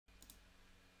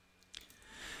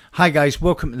Hi guys,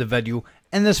 welcome to the video.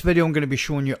 In this video I'm going to be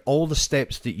showing you all the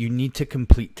steps that you need to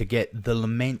complete to get the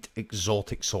LAMENT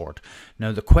exotic sword.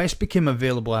 Now the quest became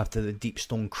available after the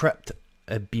Deepstone Crypt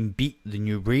had been beat, the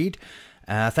new raid.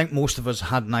 I think most of us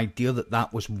had an idea that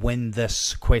that was when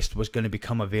this quest was going to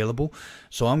become available.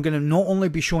 So I'm going to not only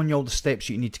be showing you all the steps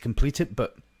you need to complete it,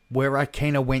 but where I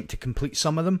kind of went to complete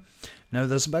some of them. Now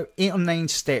there's about 8 or 9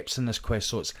 steps in this quest,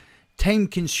 so it's time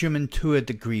consuming to a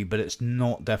degree, but it's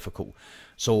not difficult.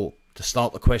 So to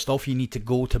start the quest off, you need to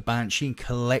go to Banshee and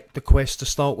collect the quest to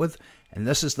start with, and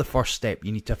this is the first step.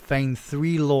 You need to find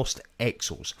 3 lost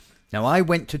exos. Now I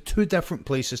went to 2 different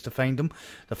places to find them.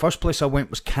 The first place I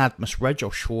went was Cadmus Ridge. I'll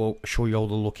show you all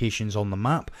the locations on the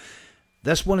map.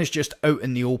 This one is just out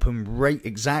in the open, right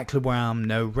exactly where I am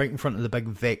now, right in front of the big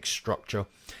Vex structure.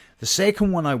 The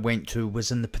second one I went to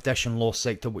was in the Perdition Lost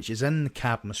sector, which is in the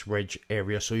Cadmus Ridge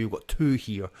area, so you've got 2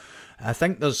 here. I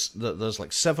think there's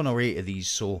like 7 or 8 of these,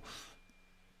 so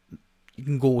you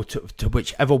can go to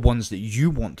whichever ones that you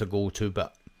want to go to,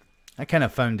 but I kind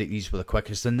of found that these were the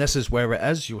quickest, and this is where it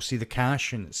is. You'll see the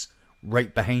cache, and it's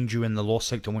right behind you in the Lost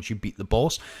sector once you beat the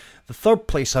boss. The third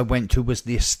place I went to was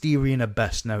the Asterian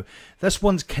Abyss. Now this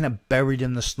one's kind of buried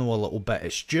in the snow a little bit.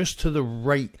 It's just to the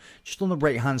right, just on the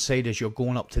right hand side as you're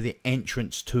going up to the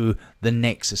entrance to the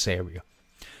Nexus area.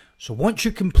 So once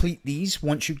you complete these,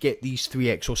 once you get these 3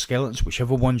 exoskeletons,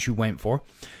 whichever ones you went for,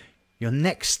 your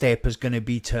next step is going to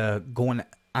be to go and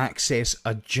access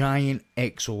a giant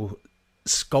exo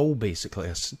skull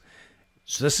basically.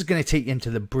 So this is going to take you into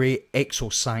the Bray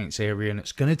Exoscience area, and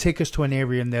it's going to take us to an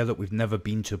area in there that we've never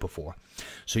been to before.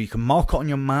 So you can mark it on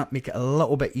your map, make it a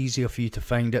little bit easier for you to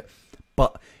find it.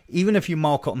 But even if you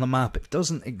mark it on the map, it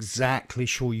doesn't exactly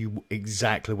show you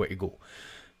exactly where to go.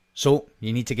 So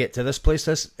you need to get to this place.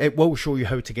 It will show you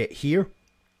how to get here.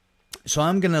 So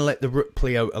I'm going to let the route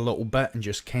play out a little bit and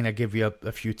just kind of give you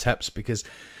a few tips, because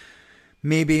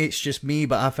maybe it's just me,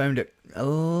 but I found it a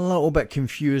little bit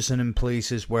confusing in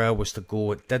places where I was to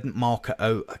go. It didn't mark it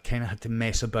out. I kind of had to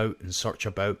mess about and search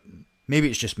about. Maybe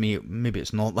it's just me. Maybe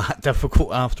it's not that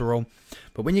difficult after all.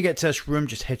 But when you get to this room,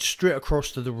 just head straight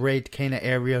across to the red kind of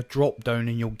area, drop down,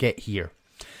 and you'll get here.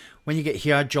 When you get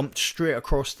here, I jumped straight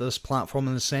across to this platform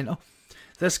in the centre.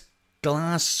 This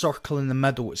glass circle in the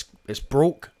middle, it's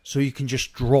broke, so you can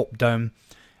just drop down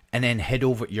and then head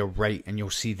over to your right, and you'll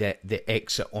see that the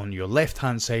exit on your left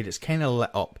hand side. It's kind of lit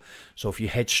up. So if you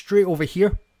head straight over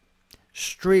here,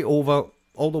 straight over,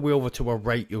 all the way over to our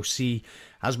right, you'll see,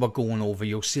 as we're going over,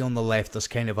 you'll see on the left there's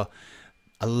kind of a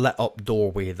lit up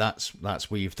doorway. That's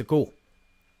where you have to go.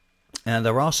 And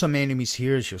there are some enemies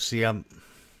here, as you'll see. I'm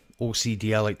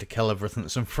OCD, I like to kill everything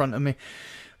that's in front of me,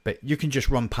 but you can just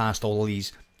run past all of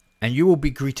these and you will be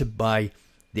greeted by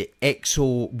the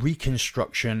exo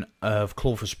reconstruction of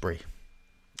Clover Spray.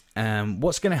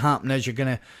 What's going to happen is you're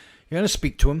going to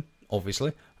speak to him,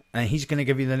 obviously, and he's going to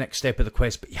give you the next step of the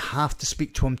quest, but you have to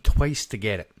speak to him twice to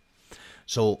get it.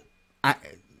 So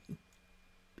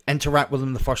interact with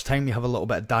him the first time, you have a little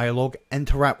bit of dialogue.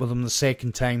 Interact with him the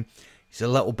second time, he's a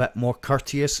little bit more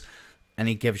courteous, and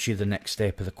he gives you the next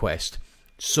step of the quest.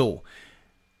 So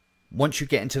once you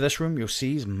get into this room, you'll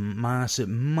see his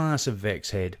massive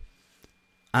Vex head.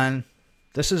 And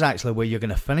this is actually where you're going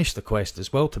to finish the quest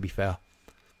as well, to be fair.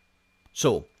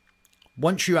 So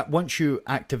once you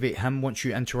activate him, once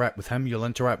you interact with him, you'll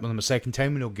interact with him a second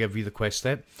time and he'll give you the quest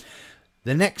step.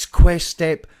 The next quest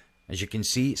step, as you can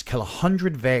see, is kill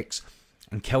 100 Vex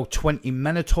and kill 20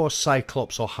 Minotaurs,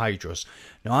 Cyclops or Hydras.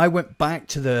 Now I went back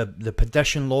to the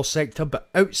Perdition Lost sector, but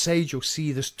outside you'll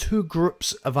see there's 2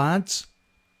 groups of ads.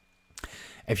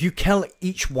 If you kill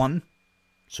each one,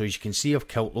 so as you can see I've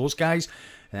killed those guys,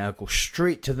 and I'll go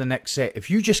straight to the next set. If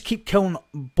you just keep killing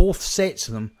both sets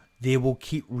of them, they will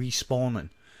keep respawning.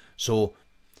 So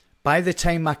by the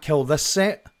time I kill this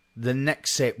set, the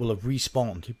next set will have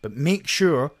respawned. But make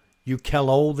sure you kill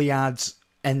all the ads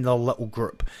in the little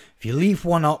group. If you leave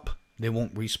one up, they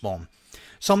won't respawn.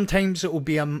 Sometimes it will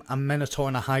be a Minotaur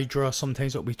and a Hydra.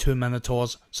 Sometimes it will be 2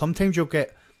 Minotaurs. Sometimes you'll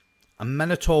get a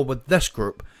Minotaur with this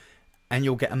group, and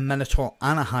you'll get a Minotaur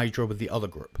and a Hydra with the other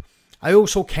group. I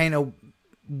also kind of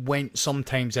went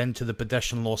sometimes into the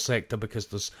Perdition Lost sector because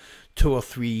there's 2 or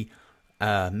 3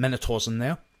 Minotaurs in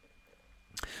there.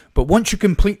 But once you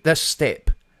complete this step,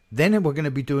 then we're going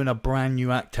to be doing a brand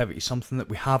new activity, something that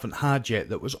we haven't had yet,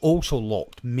 that was also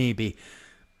locked maybe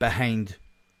behind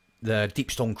the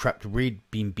Deepstone Crypt raid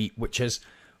being beat, which is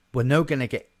we're now going to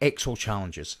get exo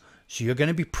challenges. So you're going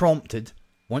to be prompted,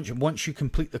 once you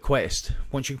complete the quest,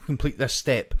 once you complete this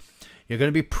step, you're going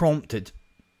to be prompted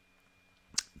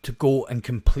to go and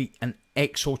complete an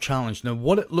exo challenge. Now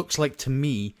what it looks like to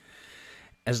me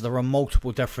is there are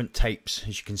multiple different types.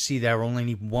 As you can see there, I only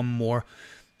need one more.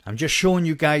 I'm just showing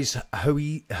you guys how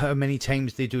many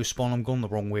times they do spawn. I'm going the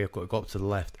wrong way, I've got to go up to the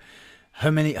left.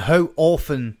 How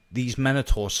often these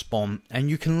Minotaurs spawn, and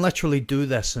you can literally do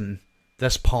this in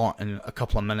this part in a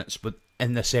couple of minutes, but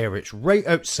in this area. It's right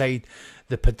outside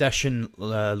the Perdition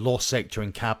Lost Sector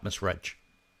in Cadmus Ridge.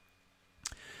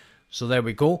 So there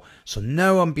we go. So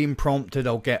now I'm being prompted.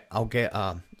 I'll get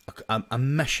a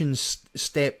mission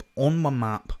step on my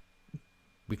map.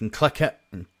 We can click it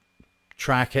and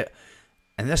track it,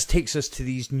 and this takes us to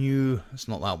these new. It's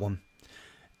not that one.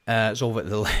 It's over to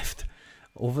the left.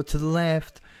 Over to the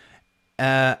left.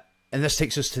 And this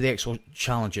takes us to the actual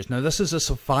challenges. Now this is a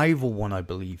survival one, I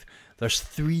believe. There's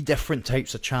 3 different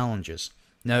types of challenges.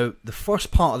 Now the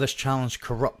first part of this challenge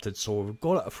corrupted, so we've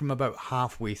got it from about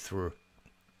halfway through.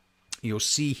 You'll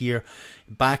see here,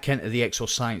 back into the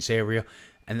exoscience area,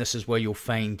 and this is where you'll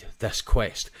find this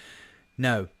quest.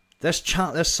 Now, this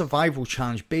survival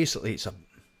challenge, basically, it's a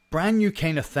brand new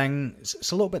kind of thing.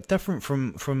 It's a little bit different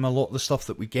from a lot of the stuff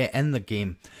that we get in the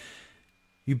game.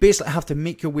 You basically have to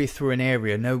make your way through an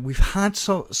area. Now, we've had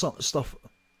some stuff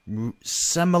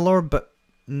similar, but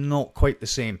not quite the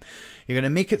same. You're going to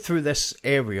make it through this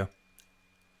area,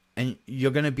 and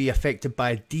you're going to be affected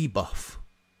by a debuff.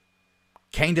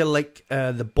 Kind of like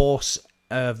the boss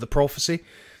of the prophecy.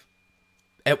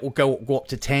 It will go up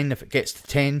to 10. If it gets to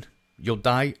 10, you'll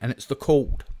die. And it's the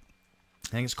cold.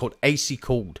 I think it's called Icy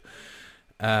Cold.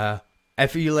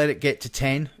 If you let it get to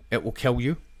 10, it will kill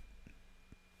you.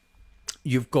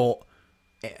 You go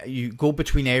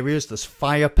between areas. There's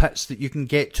fire pits that you can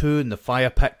get to. And the fire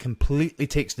pit completely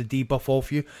takes the debuff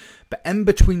off you. But in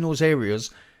between those areas,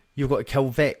 you've got to kill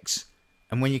Vex.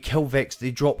 And when you kill Vex, they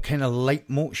drop kind of light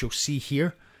motes. You'll see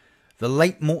here. The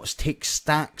light motes take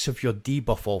stacks of your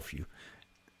debuff off you.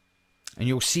 And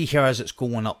you'll see here as it's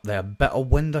going up there. Bitter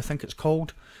Wind, I think it's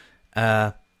called.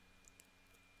 And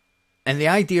the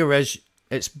idea is,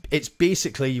 it's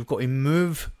basically you've got to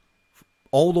move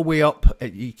all the way up.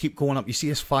 You keep going up. You see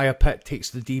this fire pit takes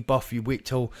the debuff. You wait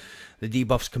till the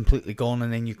debuff's completely gone,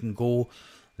 and then you can go.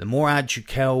 The more ads you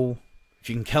kill, if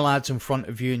you can kill ads in front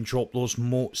of you and drop those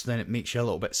motes, then it makes you a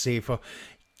little bit safer.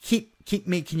 Keep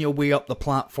making your way up the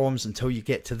platforms until you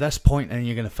get to this point, and then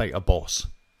you're going to fight a boss.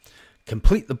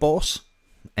 Complete the boss,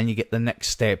 and you get the next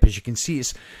step. As you can see,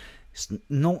 it's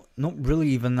not really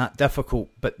even that difficult,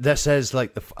 but this is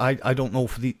like I don't know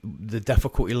if the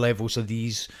difficulty levels of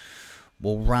these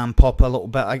will ramp up a little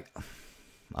bit.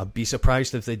 I'd be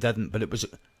surprised if they didn't, but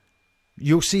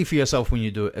you'll see for yourself when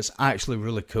you do it. It's actually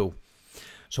really cool.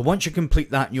 So once you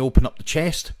complete that and you open up the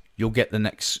chest, you'll get the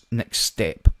next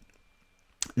step.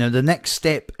 Now the next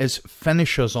step is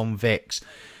finishers on Vex.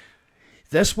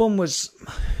 This one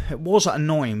wasn't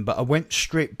annoying, but I went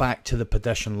straight back to the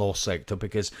Perdition Lost Sector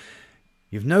because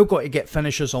you've now got to get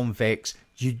finishers on Vex.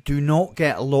 You do not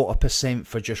get a lot of percent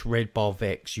for just red bar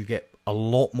Vex. You get a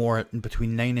lot more,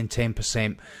 between 9 and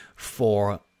 10%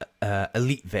 for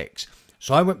elite Vex.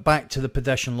 So I went back to the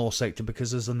Perdition Lost Sector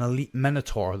because there's an elite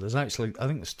Minotaur. There's actually, I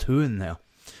think there's 2 in there.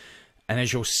 And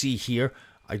as you'll see here,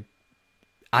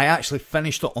 I actually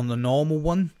finished it on the normal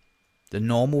one, the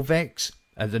normal Vex,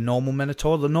 the normal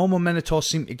Minotaur. The normal Minotaur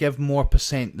seemed to give more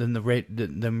percent than the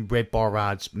red bar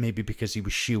ads, maybe because he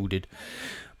was shielded.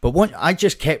 But I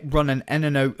just kept running in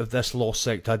and out of this Lost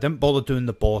Sector. I didn't bother doing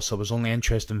the boss. I was only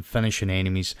interested in finishing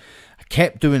enemies. I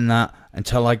kept doing that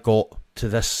until I got to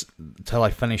this, until I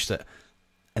finished it.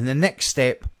 And the next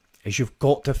step is you've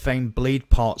got to find blade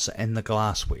parts in the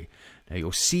glassway. Now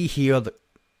you'll see here that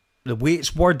the way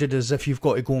it's worded is if you've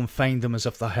got to go and find them as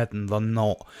if they're hidden. They're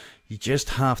not. You just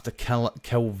have to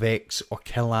kill Vex or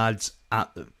kill ads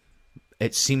at the,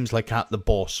 it seems like at the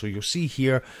boss. So you'll see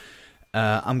here,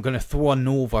 I'm going to throw a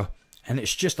Nova, and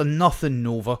it's just a nothing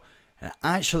Nova. And it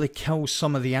actually kills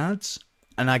some of the ads,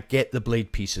 and I get the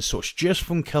blade pieces. So it's just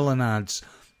from killing ads,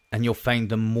 and you'll find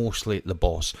them mostly at the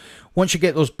boss. Once you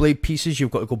get those blade pieces,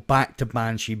 you've got to go back to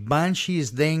Banshee. Banshee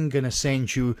is then going to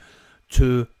send you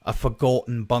to a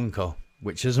forgotten bunker,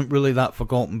 which isn't really that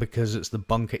forgotten because it's the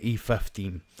bunker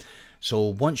E15. So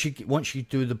once you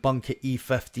do the bunker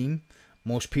E15,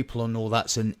 most people will know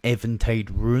that's in Eventide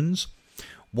Ruins.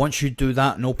 Once you do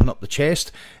that and open up the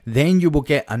chest, then you will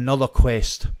get another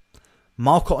quest.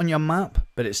 Mark it on your map,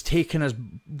 but it's taken us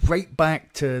right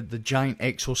back to the giant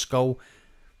exo skull.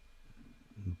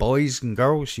 Boys and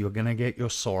girls, you're going to get your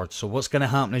sword. So what's going to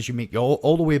happen is you make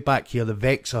all the way back here. The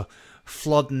Vex are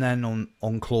flooding in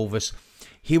on Clovis.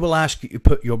 He will ask you to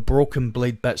put your broken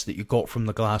blade bits that you got from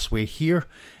the glassway here,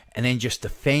 and then just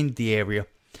defend the area.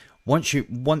 Once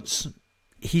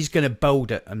he's going to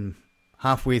build it, and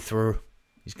halfway through,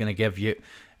 he's going to give you,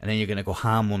 and then you're going to go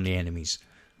ham on the enemies.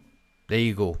 There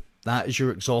you go. That is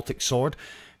your exotic sword.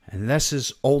 And this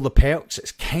is all the perks.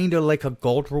 It's kind of like a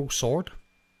god roll sword.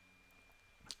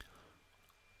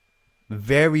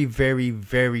 Very, very,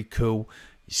 very cool.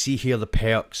 You see here the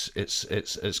perks.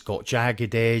 It's got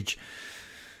jagged edge,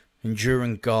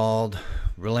 enduring guard,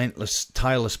 relentless,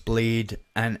 tireless blade,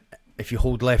 and if you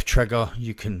hold left trigger,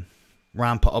 you can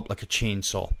ramp it up like a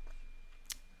chainsaw.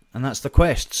 And that's the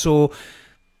quest. So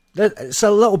it's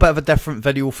a little bit of a different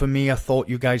video for me. I thought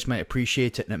you guys might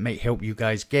appreciate it and it might help you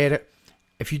guys get it.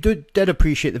 If you did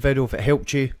appreciate the video, if it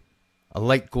helped you, a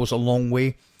like goes a long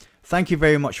way. Thank you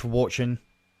very much for watching,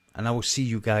 and I will see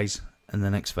you guys in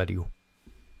the next video.